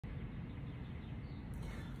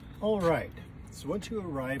All right, so once you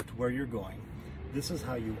arrived where you're going, this is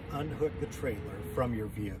how you unhook the trailer from your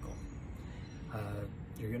vehicle.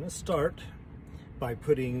 You're going to start by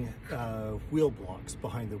putting wheel blocks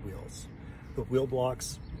behind the wheels. The wheel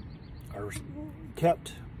blocks are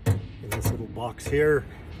kept in this little box here,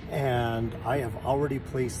 and I have already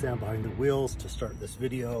placed them behind the wheels to start this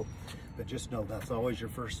video, but just know that's always your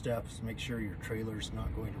first step. So make sure your trailer's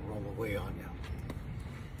not going to roll away on you.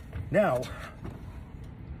 Now,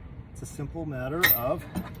 it's a simple matter of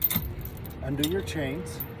undo your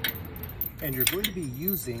chains, and you're going to be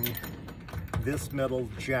using this metal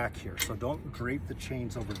jack here, so don't drape the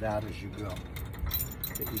chains over that as you go.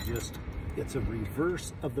 It's a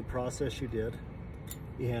reverse of the process you did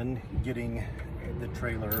in getting the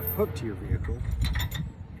trailer hooked to your vehicle.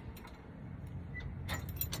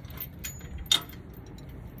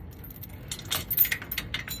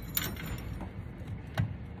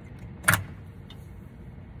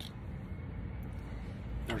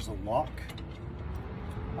 There's a lock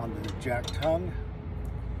on the jack tongue.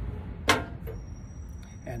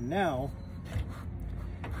 And now,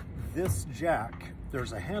 this jack,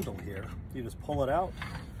 there's a handle here. You just pull it out,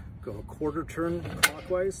 go a quarter turn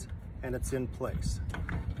clockwise, and it's in place.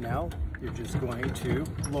 Now, you're just going to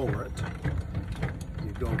lower it.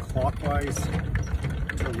 You go clockwise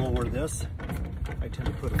to lower this. I tend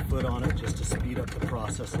to put a foot on it just to speed up the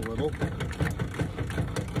process a little.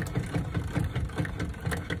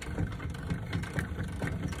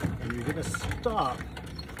 And you're gonna stop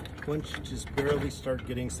once you just barely start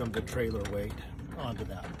getting some of the trailer weight onto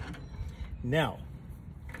that. Now,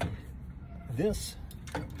 this,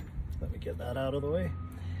 let me get that out of the way.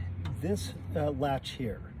 This latch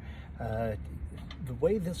here, the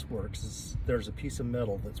way this works is there's a piece of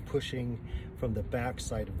metal that's pushing from the back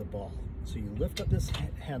side of the ball. So you lift up this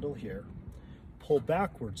handle here, pull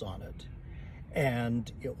backwards on it,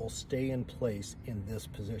 and it will stay in place in this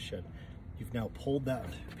position. You've now pulled that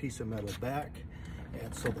piece of metal back,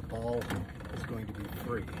 and so the ball is going to be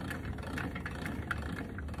free.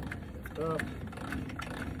 Lift up.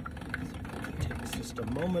 It takes just a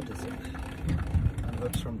moment as it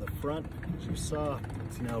unhooks from the front. As you saw,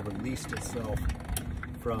 it's now released itself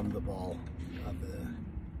from the ball of the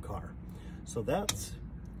car. So that's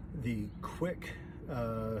the quick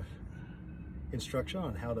instruction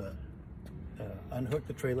on how to unhook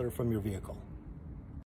the trailer from your vehicle.